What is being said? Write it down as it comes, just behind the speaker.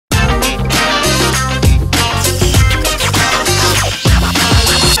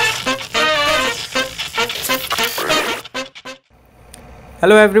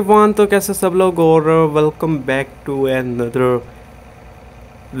Hello everyone, तो कैसे सब लोग और welcome back to another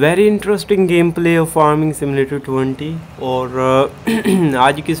very interesting game play of farming simulator 20। और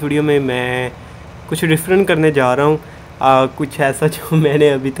आज की इस वीडियो में मैं कुछ डिफरेंट करने जा रहा हूँ, कुछ ऐसा जो मैंने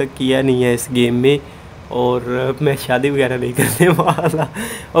अभी तक किया नहीं है इस गेम में। और मैं शादी वगैरह नहीं करने वाला।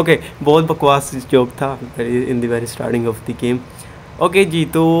 ओके, बहुत बकवास जोक था in the very starting of the game. Okay जी,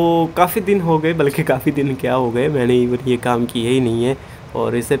 तो काफ़ी दिन हो गए, बल्कि काफ़ी दिन क्या हो गए, मैंने इवन ये काम किया ही नहीं है।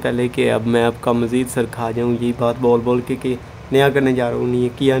 और इससे पहले कि अब मैं आपका मज़ीद सर खा जाऊँ यही बात बोल बोल के कि नया करने जा रहा हूँ, नहीं है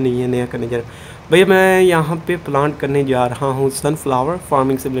किया नहीं है, नया करने जा रहा हूँ। भैया मैं यहाँ पे प्लांट करने जा रहा हूँ सनफ्लावर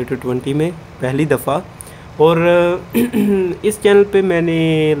फार्मिंग सिमुलेटर 20 में पहली दफ़ा। और इस चैनल पे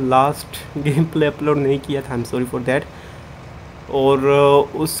मैंने लास्ट गेम प्ले अपलोड नहीं किया था, I am sorry for that. और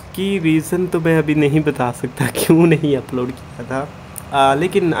उसकी रीज़न तो मैं अभी नहीं बता सकता क्यों नहीं अपलोड किया था,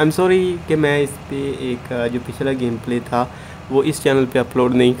 लेकिन आई एम सॉरी कि मैं इस पे एक जो पिछला गेम प्ले था वो इस चैनल पे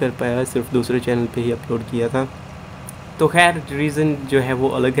अपलोड नहीं कर पाया, सिर्फ दूसरे चैनल पे ही अपलोड किया था। तो खैर रीज़न जो है वो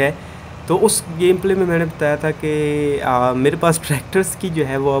अलग है। तो उस गेम प्ले में मैंने बताया था कि मेरे पास ट्रैक्टर्स की जो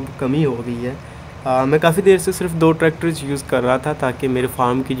है वो अब कमी हो गई है। मैं काफ़ी देर से सिर्फ 2 ट्रैक्टर्स यूज़ कर रहा था ताकि मेरे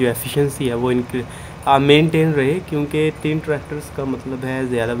फार्म की जो एफिशिएंसी है वो इनकी मेंटेन रहे, क्योंकि 3 ट्रैक्टर्स का मतलब है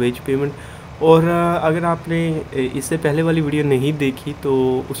ज़्यादा वेज पेमेंट। और अगर आपने इससे पहले वाली वीडियो नहीं देखी तो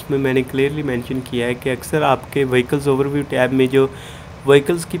उसमें मैंने क्लियरली मेंशन किया है कि अक्सर आपके व्हीकल्स ओवरव्यू टैब में जो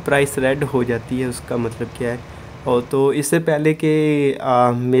व्हीकल्स की प्राइस रेड हो जाती है उसका मतलब क्या है। और तो इससे पहले कि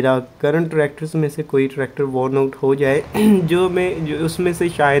मेरा करंट ट्रैक्टर्स में से कोई ट्रैक्टर वॉर्न आउट हो जाए जो उसमें से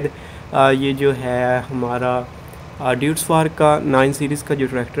शायद ये जो है हमारा ड्यूट्स फार का 9 सीरीज़ का जो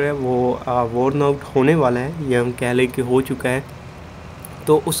ट्रैक्टर है वो वॉर्न आउट होने वाला है, ये हम कह लें कि हो चुका है,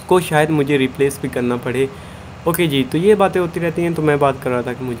 तो उसको शायद मुझे रिप्लेस भी करना पड़े। ओके जी, तो ये बातें होती रहती हैं। तो मैं बात कर रहा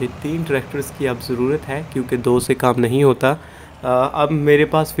था कि मुझे 3 ट्रैक्टर्स की अब ज़रूरत है, क्योंकि 2 से काम नहीं होता। अब मेरे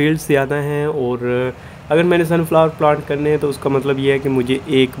पास फील्ड्स ज़्यादा हैं और अगर मैंने सनफ्लावर प्लांट करने हैं तो उसका मतलब ये है कि मुझे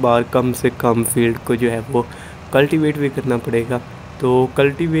एक बार कम से कम फील्ड को जो है वो कल्टीवेट भी करना पड़ेगा। तो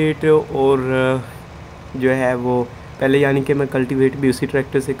कल्टीवेट और जो है वो पहले यानी कि मैं कल्टीवेट भी उसी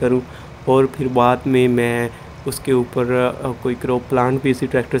ट्रैक्टर से करूं और फिर बाद में मैं उसके ऊपर कोई क्रॉप प्लांट भी इसी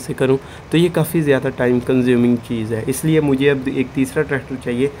ट्रैक्टर से करूं, तो ये काफ़ी ज़्यादा टाइम कंज्यूमिंग चीज़ है। इसलिए मुझे अब एक तीसरा ट्रैक्टर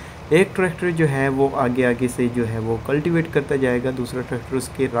चाहिए। एक ट्रैक्टर जो है वो आगे आगे से जो है वो कल्टीवेट करता जाएगा, दूसरा ट्रैक्टर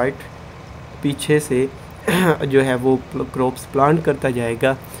उसके राइट पीछे से जो है वो क्रॉप्स प्लांट करता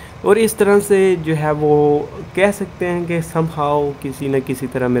जाएगा। और इस तरह से जो है वो कह सकते हैं कि समहाउ किसी न किसी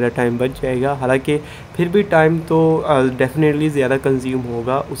तरह मेरा टाइम बच जाएगा। हालांकि फिर भी टाइम तो डेफिनेटली ज़्यादा कंज्यूम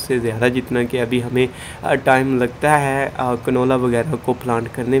होगा उससे ज़्यादा जितना कि अभी हमें टाइम लगता है कनोला वगैरह को प्लांट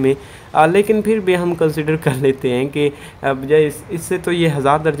करने में। लेकिन फिर भी हम कंसिडर कर लेते हैं कि बजाय इससे तो ये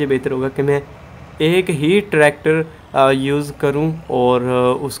 1000 दर्जे बेहतर होगा कि मैं एक ही ट्रैक्टर यूज़ करूं और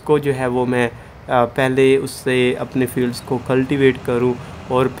उसको जो है वो मैं पहले उससे अपने फील्ड्स को कल्टीवेट करूं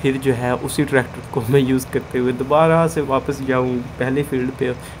और फिर जो है उसी ट्रैक्टर को मैं यूज़ करते हुए दोबारा से वापस जाऊं पहले फील्ड पे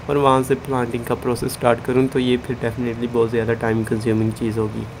और वहां से प्लांटिंग का प्रोसेस स्टार्ट करूं। तो ये फिर डेफिनेटली बहुत ज़्यादा टाइम कंज्यूमिंग चीज़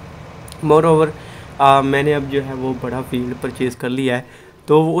होगी। मोर ओवर मैंने अब जो है वो बड़ा फील्ड परचेज़ कर लिया है।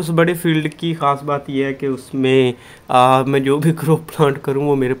 तो उस बड़े फील्ड की ख़ास बात यह है कि उसमें मैं जो भी क्रॉप प्लांट करूं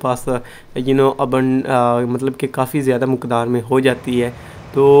वो मेरे पास मतलब कि काफ़ी ज़्यादा मकदार में हो जाती है।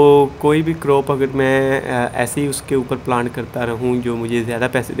 तो कोई भी क्रॉप अगर मैं ऐसे ही उसके ऊपर प्लांट करता रहूं जो मुझे ज़्यादा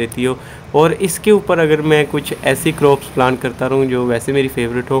पैसे देती हो, और इसके ऊपर अगर मैं कुछ ऐसी क्रॉप्स प्लांट करता रहूं जो वैसे मेरी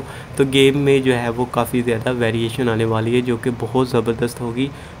फेवरेट हो, तो गेम में जो है वो काफ़ी ज़्यादा वेरिएशन आने वाली है जो कि बहुत ज़बरदस्त होगी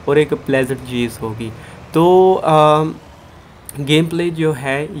और एक प्लेजेंट चीज़ होगी। तो गेम प्ले जो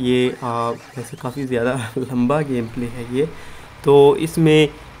है ये वैसे काफ़ी ज़्यादा लंबा गेम प्ले है ये। तो इसमें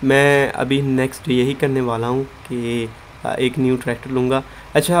मैं अभी नेक्स्ट यही करने वाला हूँ कि एक न्यू ट्रैक्टर लूँगा।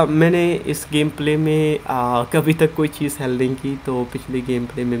 अच्छा, मैंने इस गेम प्ले में कभी तक कोई चीज़ सेल नहीं की, तो पिछले गेम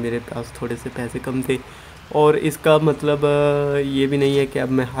प्ले में मेरे पास थोड़े से पैसे कम थे। और इसका मतलब ये भी नहीं है कि अब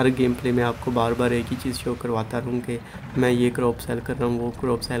मैं हर गेम प्ले में आपको बार बार एक ही चीज़ शो करवाता रहूँ कि मैं ये क्रॉप सेल कर रहा हूँ, वो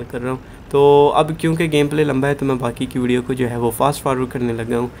क्रॉप सेल कर रहा हूँ। तो अब क्योंकि गेम प्ले लंबा है तो मैं बाकी की वीडियो को जो है वो फास्ट फॉरवर्ड करने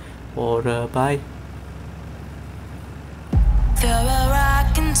लगा हूँ। और bye.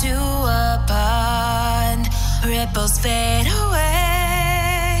 Ripples fade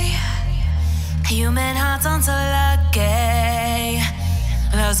away. Human hearts aren't so lucky.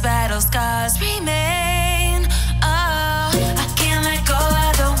 Those battle scars remain. Oh, I can't let go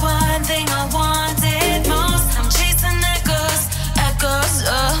of the one thing I wanted most. I'm chasing echoes, echoes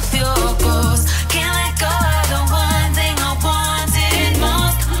of your ghost. Can't let go of the one thing I wanted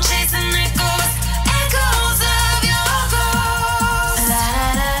most. I'm chasing echoes, echoes of your ghost. La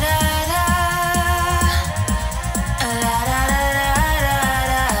da da da da. La da da da da.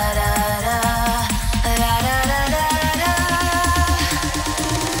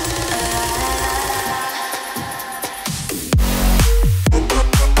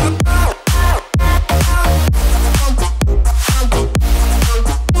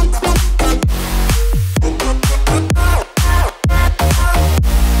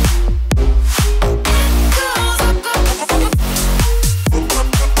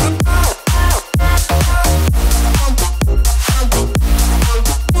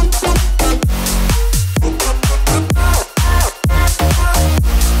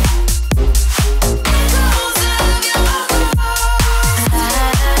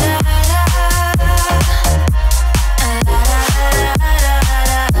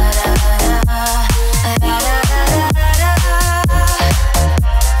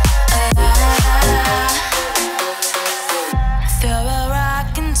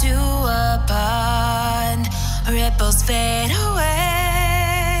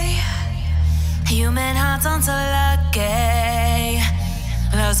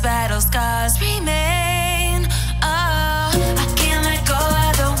 those battle scars remain. Oh, I can't let go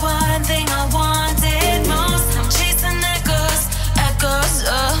of the one thing I wanted most. I'm chasing echoes, echoes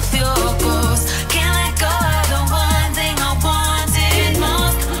of your ghost. Can't let go of the one thing I wanted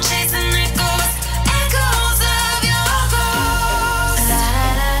most. I'm chasing echoes, echoes of your ghost. La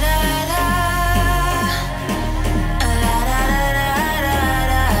da da da da. La da da da da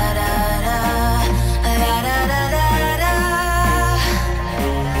da da. La da da da da.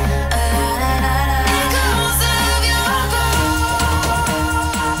 Echoes of your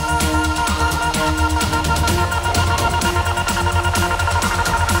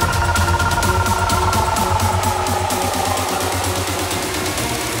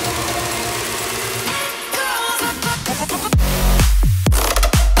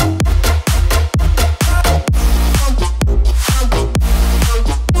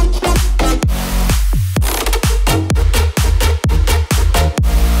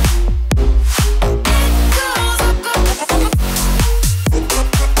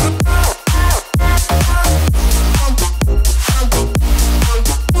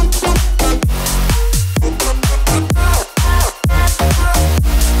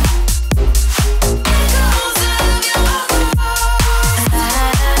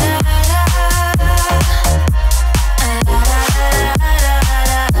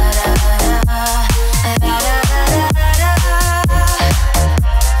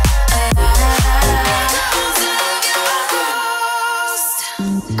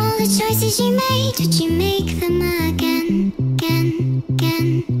all the choices you made, did you make them again, again,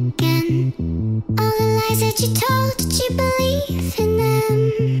 again, again? All the lies that you told, did you believe in them?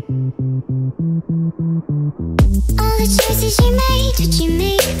 All the choices you made, did you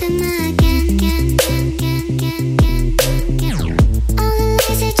make them again, again, again, again, again, again? All the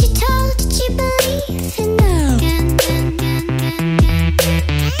lies that you told, did you believe in them? Again, again, again, again,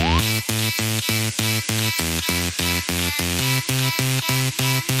 again.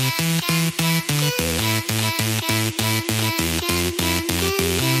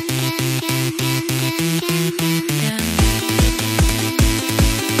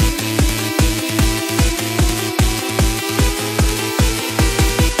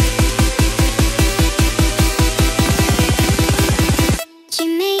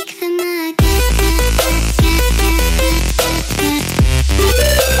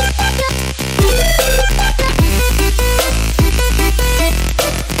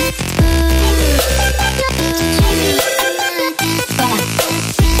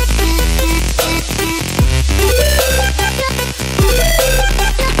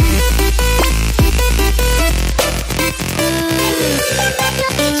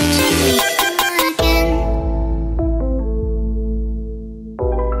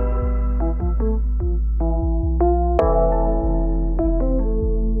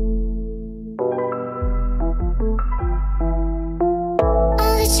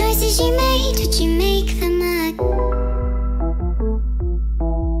 Choices you made, did you make them again?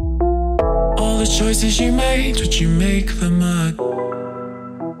 All the choices you made, did you make them again?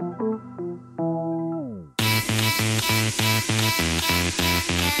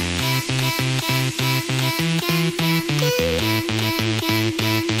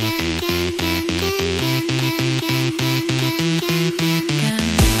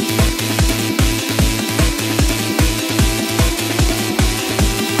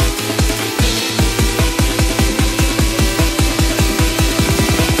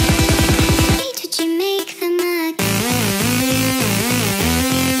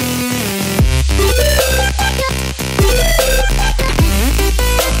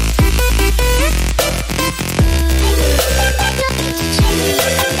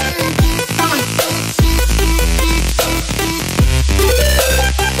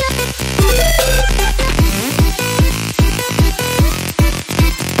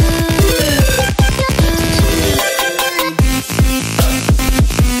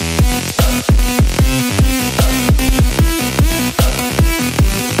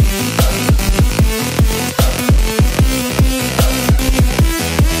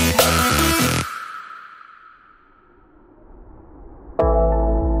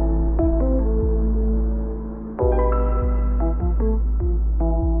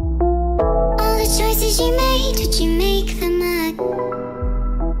 Choices you made, did you make them again?